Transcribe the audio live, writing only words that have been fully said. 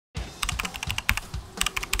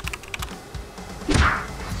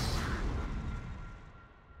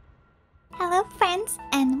Echocalypse,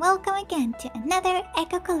 and welcome again to another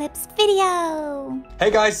Echocalypse video!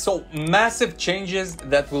 Hey guys, so massive changes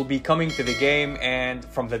that will be coming to the game and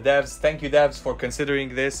from the devs. Thank you devs for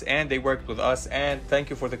considering this, and they worked with us, and thank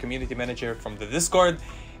you for the community manager from the Discord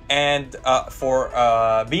and for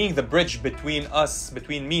being the bridge between us,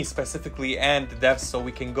 between me specifically and the devs, so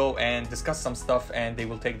we can go and discuss some stuff and they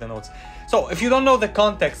will take the notes. So if you don't know the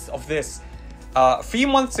context of this, a few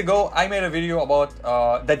months ago I made a video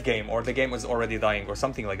about that game, or the game was already dying or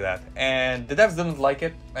something like that, and the devs didn't like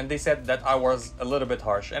it and they said that I was a little bit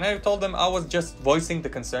harsh, and I told them I was just voicing the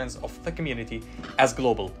concerns of the community as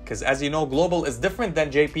global, because as you know, global is different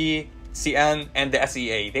than JP, CN and the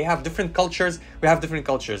SEA. They have different cultures, we have different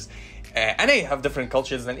cultures. NA have different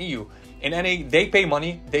cultures than EU. In NA, they pay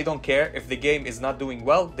money, they don't care if the game is not doing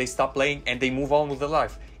well, they stop playing and they move on with their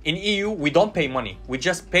life. In EU, we don't pay money, we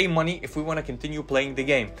just pay money if we want to continue playing the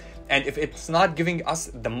game. And if it's not giving us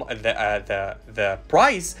the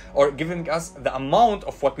price or giving us the amount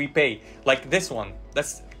of what we pay, like this one,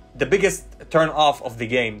 that's the biggest turn off of the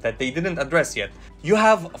game that they didn't address yet. You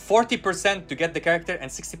have 40% to get the character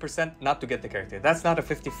and 60% not to get the character. That's not a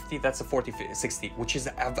 50-50, that's a 40-60, which is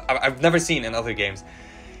I've never seen in other games.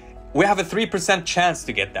 We have a 3% chance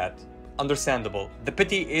to get that. Understandable. The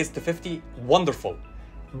pity is the 50, wonderful.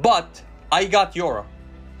 But I got Yora.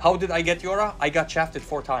 How did I get Yora? I got shafted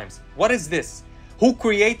 4 times. What is this? Who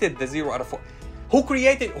created the 0 out of 4?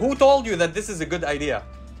 Who told you that this is a good idea?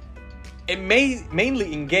 It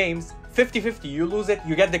mainly in games, 50-50, you lose it,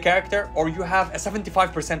 you get the character, or you have a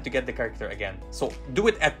 75% to get the character again. So do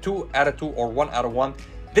it at 2 out of 2 or 1 out of 1.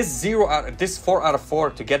 This 4 out of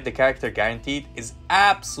 4 to get the character guaranteed is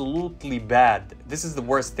absolutely bad. This is the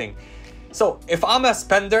worst thing. So if I'm a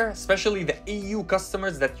spender, especially the EU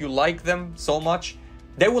customers that you like them so much,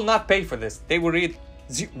 they will not pay for this. They will read,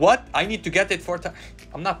 what? I need to get it 4 times.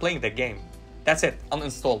 I'm not playing that game. That's it,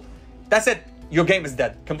 uninstall. That's it, your game is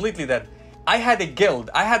dead, completely dead. I had a guild,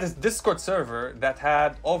 I had a Discord server that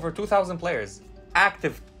had over 2,000 players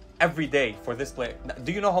active every day for this play.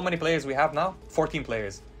 Do you know how many players we have now? 14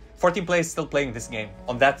 players. 14 players still playing this game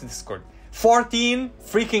on that Discord. 14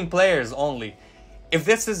 freaking players only. If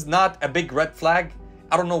this is not a big red flag,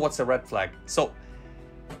 I don't know what's a red flag. So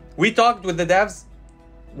we talked with the devs,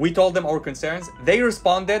 we told them our concerns, they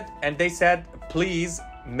responded and they said, please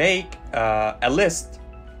make a list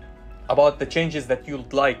about the changes that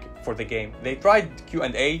you'd like for the game. They tried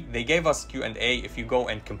Q&A, they gave us Q&A if you go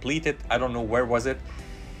and complete it. I don't know where was it.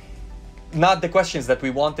 Not the questions that we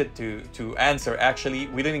wanted to answer, actually.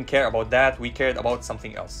 We didn't care about that, we cared about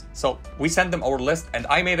something else. So we sent them our list and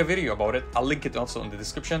I made a video about it. I'll link it also in the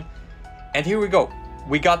description. And here we go.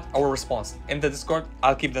 We got our response in the Discord.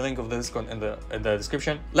 I'll keep the link of the Discord in the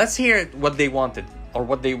description. Let's hear what they wanted or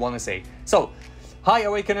what they want to say. So, hi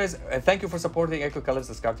Awakeners, thank you for supporting Echocalypse,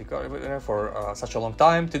 the Scarlet Covenant for such a long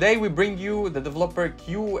time. Today we bring you the developer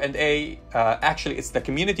Q&A, actually it's the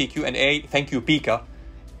community Q&A, thank you Pika,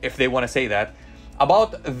 if they want to say that,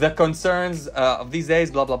 about the concerns of these days,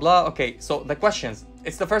 blah blah blah. Okay, so the questions,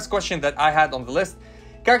 it's the first question that I had on the list.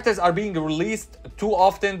 Characters are being released too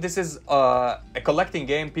often. This is a collecting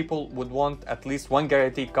game. People would want at least 1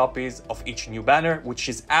 guaranteed copies of each new banner, which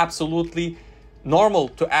is absolutely normal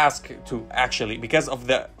to ask to, actually, because of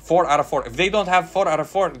the 4 out of 4. If they don't have 4 out of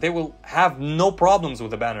 4, they will have no problems with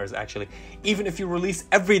the banners, actually, even if you release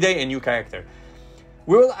every day a new character.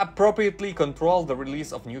 We will appropriately control the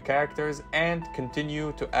release of new characters and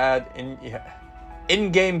continue to add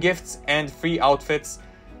in-game gifts and free outfits.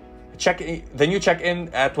 The new check-in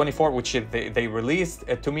at 24, which they released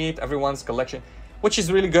to meet everyone's collection, which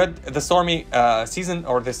is really good. The Stormy season,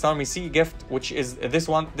 or the Stormy Sea gift, which is this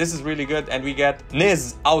one. This is really good. And we get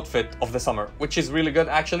Niz outfit of the summer, which is really good.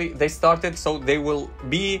 Actually, they started, so they will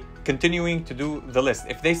be continuing to do the list.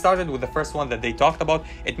 If they started with the first one that they talked about,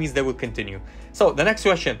 it means they will continue. So the next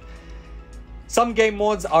question. Some game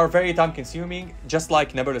modes are very time consuming, just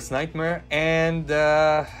like Nebulous Nightmare, and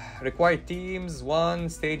required teams, 1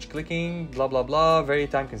 stage clicking, blah blah blah, very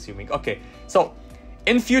time consuming. Okay, so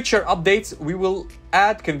in future updates, we will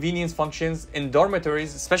add convenience functions in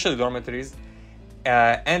dormitories, especially dormitories,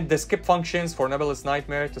 and the skip functions for Nebulous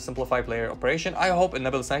Nightmare to simplify player operation. I hope in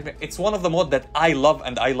Nebulous Nightmare, it's one of the modes that I love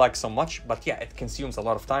and I like so much, but yeah, it consumes a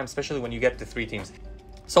lot of time, especially when you get to 3 teams.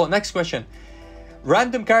 So next question.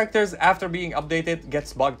 Random characters after being updated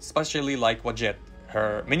gets bugged, especially like Wadjet.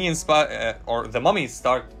 Her minions or the mummy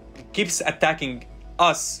keeps attacking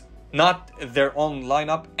us, not their own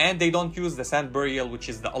lineup, and they don't use the Sand Burial, which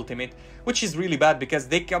is the ultimate, which is really bad because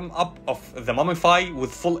they come up of the Mummify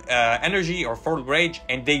with full energy or full rage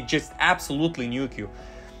and they just absolutely nuke you.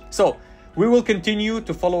 So We will continue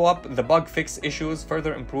to follow up the bug fix issues,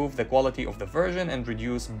 further improve the quality of the version, and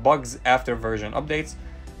reduce bugs after version updates.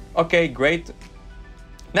 Okay, great.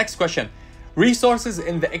 Next question. Resources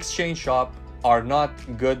in the exchange shop are not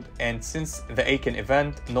good, and since the Awakener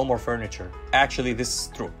event, no more furniture. Actually, this is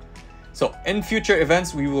true. So in future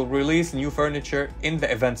events, we will release new furniture in the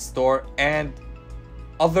event store, and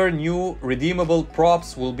other new redeemable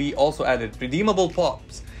props will be also added. Redeemable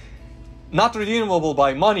props. Not redeemable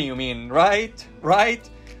by money, you mean, right? Right?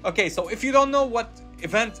 Okay, so if you don't know what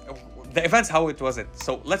event, the events, how it was it.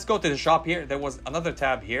 So let's go to the shop here. There was another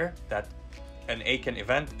tab here, that an Awakener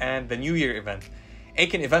event and the New Year event.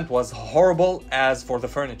 Awakener event was horrible as for the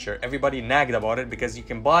furniture. Everybody nagged about it because you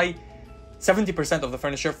can buy 70% of the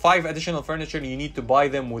furniture, 5 additional furniture, and you need to buy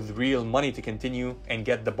them with real money to continue and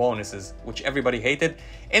get the bonuses, which everybody hated.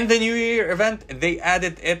 In the New Year event, they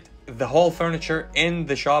added the whole furniture in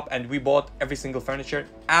the shop, and we bought every single furniture.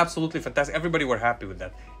 Absolutely fantastic. Everybody were happy with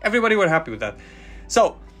that. Everybody were happy with that.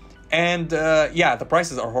 So, and yeah, the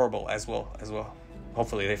prices are horrible as well.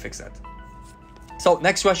 Hopefully they fix that. So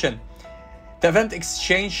next question. The event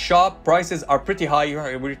exchange shop prices are pretty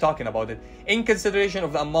high. We're talking about it. In consideration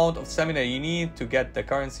of the amount of stamina you need to get the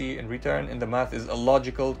currency in return, and the math is a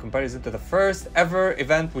logical comparison to the first ever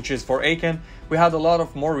event, which is for Awakener. We had a lot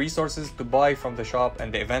of more resources to buy from the shop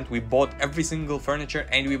and the event. We bought every single furniture,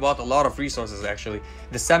 and we bought a lot of resources actually.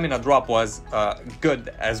 The stamina drop was good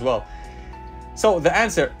as well. So the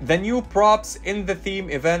answer, the new props in the theme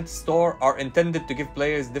event store are intended to give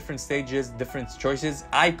players different stages, different choices.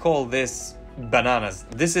 I call this bananas.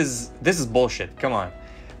 This is bullshit. Come on.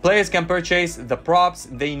 Players can purchase the props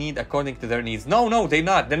they need according to their needs. No, they're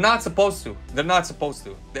not. They're not supposed to. They're not supposed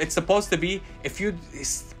to. It's supposed to be, if you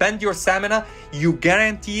spend your stamina, you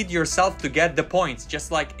guaranteed yourself to get the points, just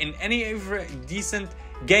like in any decent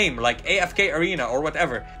game like AFK Arena or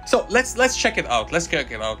whatever. So let's check it out. Let's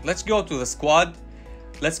go to the squad.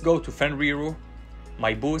 Let's go to Fenriru,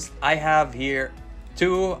 my boost. I have here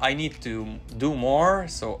 2. I need to do more,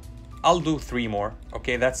 so I'll do 3 more.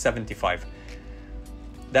 Okay, that's 75.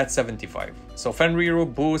 That's 75. So Fenriru,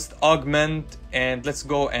 boost, augment, and let's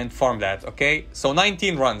go and farm that. Okay, so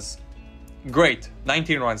 19 runs. Great,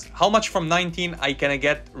 19 runs. How much from 19 I can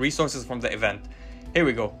get resources from the event? Here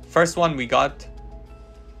we go. First one we got.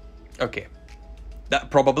 Okay, that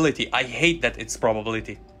probability. I hate that it's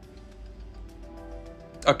probability.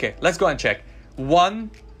 Okay, let's go and check. 1,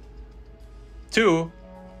 2,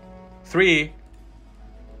 3,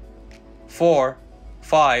 4,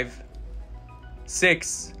 5,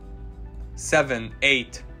 6, 7,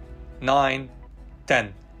 8, 9,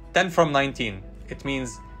 10. 10 from 19. It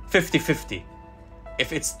means 50-50.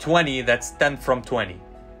 If it's 20, that's 10 from 20.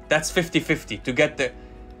 That's 50-50 to get the...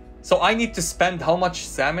 So I need to spend how much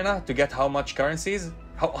stamina to get how much currencies?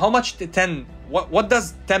 How much 10? What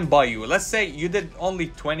does 10 buy you? Let's say you did only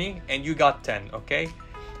 20 and you got 10, okay?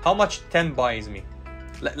 How much 10 buys me?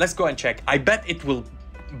 Let's go and check. I bet it will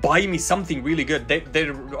buy me something really good. They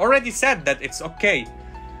already said that it's okay.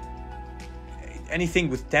 Anything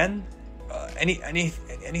with 10?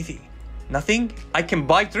 Anything? Nothing? I can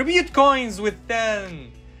buy tribute coins with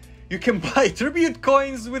 10. You can buy tribute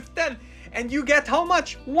coins with 10. And you get how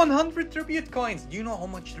much? 100 tribute coins. Do you know how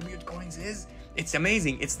much tribute coins is? It's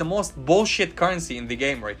amazing. It's the most bullshit currency in the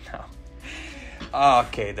game right now.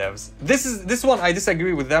 Okay, devs. This one I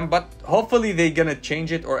disagree with them, but hopefully they're gonna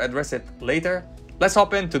change it or address it later. Let's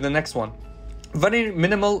hop into the next one. Very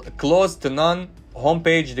minimal, close to none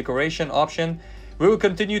homepage decoration option. We will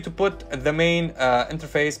continue to put the main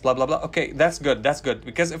interface, blah, blah, blah. Okay, that's good. That's good.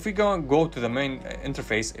 Because if we go to the main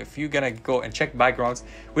interface, if you're going to go and check backgrounds,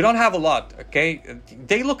 we don't have a lot, okay?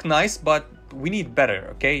 They look nice, but we need better,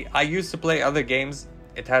 okay? I used to play other games.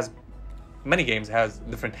 It has, many games has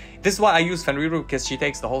different. This is why I use Fenriru, because she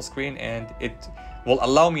takes the whole screen and it will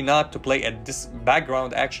allow me not to play at this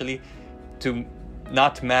background actually to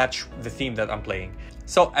not match the theme that I'm playing.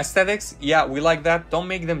 So aesthetics, yeah, we like that. Don't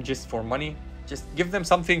make them just for money. Just give them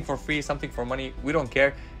something for free, something for money. We don't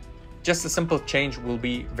care. Just a simple change will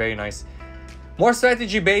be very nice. More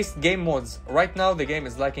strategy-based game modes. Right now, the game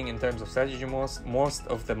is lacking in terms of strategy modes. Most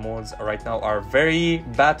of the modes right now are very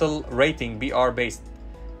battle rating, BR-based.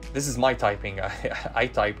 This is my typing. I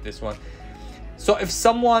typed this one. So if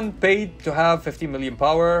someone paid to have 50 million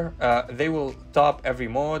power, they will top every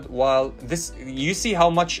mode. While this, you see how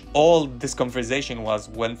much old this conversation was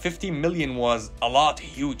when 50 million was a lot,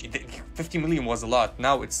 huge. 50 million was a lot.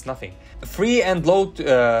 Now it's nothing. Free and low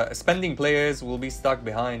spending players will be stuck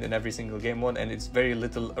behind in every single game mode, and it's very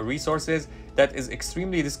little resources. That is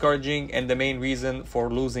extremely discouraging and the main reason for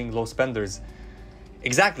losing low spenders.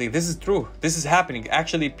 Exactly, this is true. This is happening.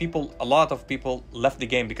 Actually, a lot of people left the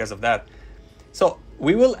game because of that. So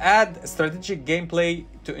we will add strategic gameplay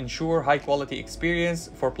to ensure high quality experience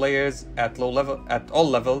for players at all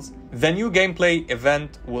levels. The new gameplay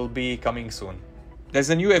event will be coming soon. There's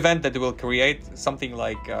a new event that will create something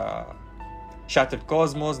like Shattered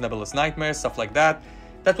Cosmos, Nebulous Nightmares, stuff like that.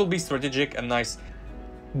 That will be strategic and nice.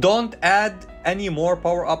 Don't add any more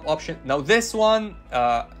power-up option. Now this one,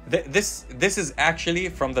 this is actually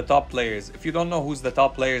from the top players. If you don't know who's the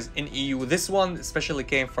top players in EU, this one especially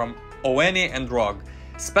came from Awakener and Rogue.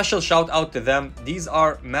 Special shout out to them. These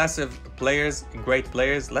are massive players, great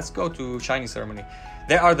players. Let's go to Shiny Ceremony.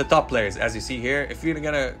 They are the top players, as you see here. If you're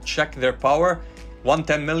gonna check their power,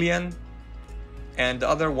 110 million and the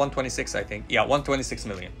other 126, I think. Yeah, 126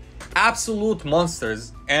 million. Absolute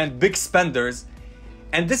monsters and big spenders.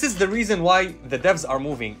 And this is the reason why the devs are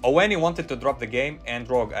moving. Awakener wanted to drop the game, and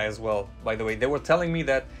Rogue as well, by the way. They were telling me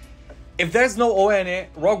that if there's no Awakener,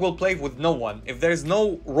 Rogue will play with no one. If there's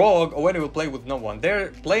no Rogue, Awakener will play with no one. They're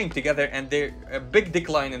playing together and they're a big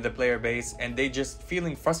decline in the player base, and they just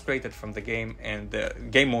feeling frustrated from the game and the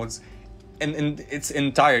game modes in its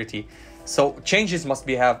entirety. So changes must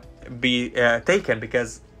be taken,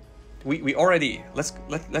 because we already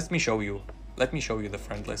let me show you the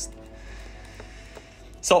friend list.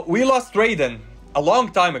 So we lost Raiden a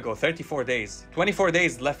long time ago, 34 days. 24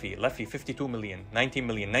 days, Leffy 52 million, 19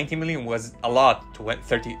 million. 19 million was a lot to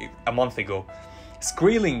 30 a month ago.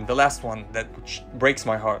 Skreeling, the last one, which breaks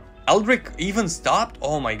my heart. Eldrick even stopped,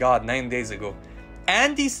 oh my god, 9 days ago.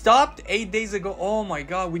 Andy stopped 8 days ago, oh my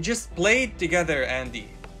god, we just played together, Andy.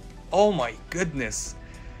 Oh my goodness.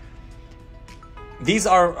 These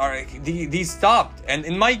these stopped. And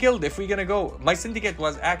in my guild, if we're gonna go, my syndicate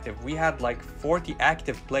was active. We had like 40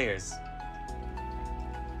 active players.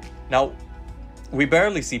 Now, we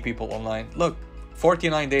barely see people online. Look,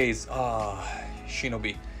 49 days.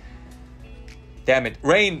 Shinobi. Damn it.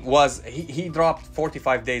 Rain was, he dropped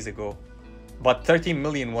 45 days ago. But 13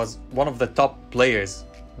 million was one of the top players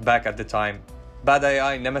back at the time. Bad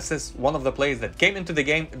AI Nemesis, one of the players that came into the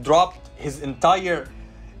game, dropped his entire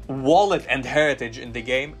wallet and heritage in the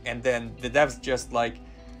game, and then the devs just like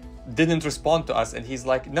didn't respond to us, and he's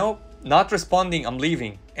like, no, not responding, I'm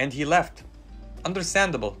leaving, and he left.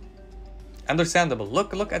 Understandable.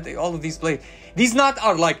 Look at all of these players. These not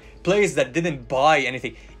are like players that didn't buy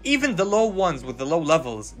anything. Even the low ones with the low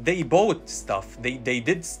levels, they bought stuff, they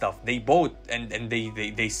did stuff, they bought and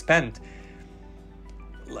they spent.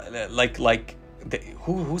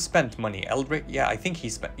 Who spent money? Eldrick? Yeah, I think he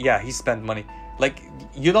spent money. Like,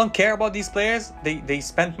 you don't care about these players, they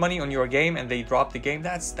spent money on your game and they dropped the game.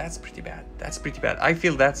 That's pretty bad. I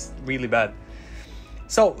feel that's really bad.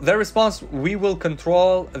 So the response: we will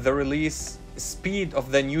control the release speed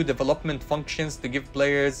of the new development functions to give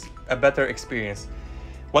players a better experience.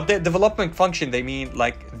 What the development function, they mean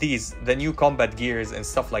like the new combat gears and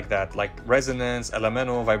stuff like that, like resonance,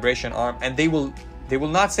 elemento, vibration arm, and they will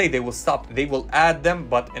not say they will stop, they will add them,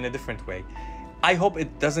 but in a different way. I hope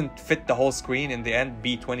it doesn't fit the whole screen in the end,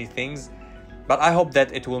 be 20 things, but I hope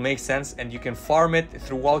that it will make sense and you can farm it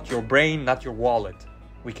throughout your brain, not your wallet.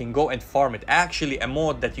 We can go and farm it. Actually, a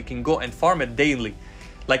mode that you can go and farm it daily.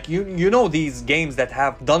 Like, you know these games that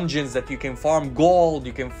have dungeons that you can farm gold,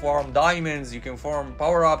 you can farm diamonds, you can farm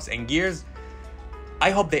power-ups and gears.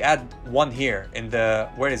 I hope they add one here in the,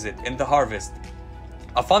 where is it? In the harvest.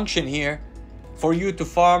 A function here for you to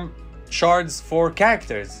farm shards for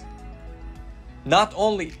characters. Not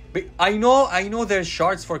only, but I know there's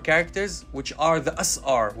shards for characters which are the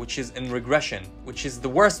SR, which is in regression, which is the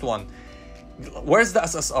worst one. Where's the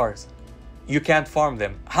SSRs? You can't farm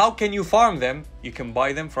them. How can you farm them? You can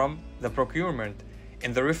buy them from the procurement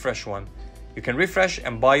in the refresh one. You can refresh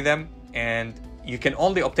and buy them, and you can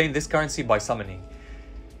only obtain this currency by summoning.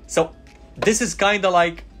 So this is kind of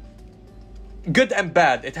like good and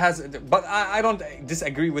bad. It has, but I don't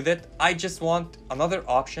disagree with it. I just want another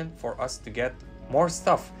option for us to get more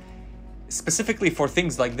stuff, specifically for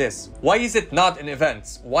things like this. Why is it not in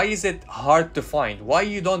events? Why is it hard to find? Why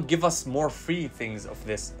you don't give us more free things of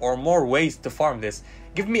this or more ways to farm this?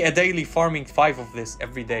 Give me a daily farming 5 of this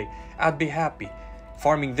every day. I'd be happy.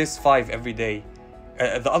 Farming this 5 every day.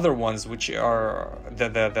 The other ones, which are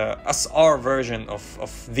the SR version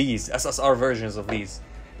of these, SSR versions of these,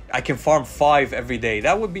 I can farm 5 every day.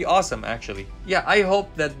 That would be awesome, actually. Yeah, I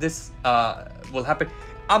hope that this will happen.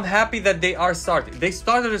 I'm happy that they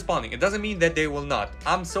started responding. It doesn't mean that they will not.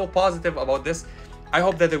 I'm so positive about this. I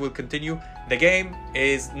hope that they will continue. The game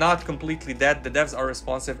is not completely dead. The devs are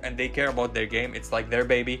responsive and they care about their game. It's like their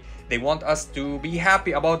baby. They want us to be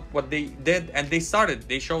happy about what they did, and they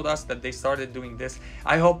showed us that they started doing this.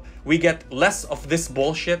 I hope we get less of this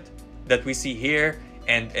bullshit that we see here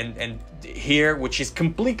and here, which is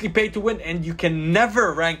completely pay to win, and you can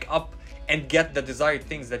never rank up and get the desired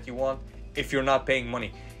things that you want if you're not paying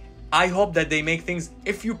money. I hope that they make things,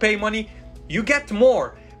 if you pay money, you get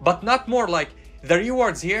more, but not more like the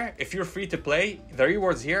rewards here. If you're free to play, the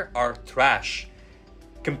rewards here are trash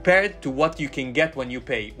compared to what you can get when you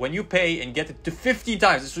pay. When you pay and get it to 15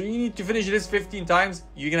 times, so you need to finish this 15 times,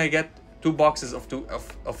 you're gonna get 2 boxes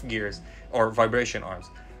of gears or vibration arms.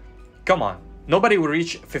 Come on. Nobody will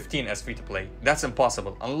reach 15 as free to play. That's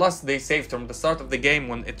impossible unless they saved from the start of the game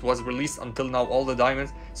when it was released until now all the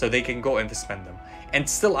diamonds, so they can go and spend them. And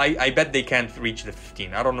still, I bet they can't reach the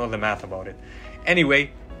 15. I don't know the math about it.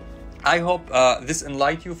 Anyway, I hope this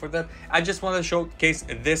enlightened you for that. I just want to showcase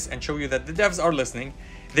this and show you that the devs are listening.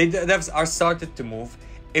 The devs are started to move.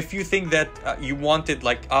 If you think that you wanted,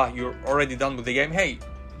 like, you're already done with the game, hey,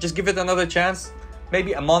 just give it another chance,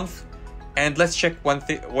 maybe a month, and let's check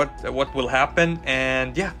what will happen.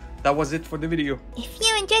 And yeah, that was it for the video. If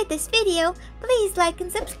you enjoyed this video, please like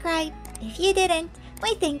and subscribe. If you didn't,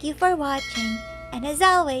 we thank you for watching. And as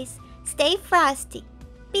always, stay frosty.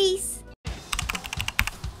 Peace.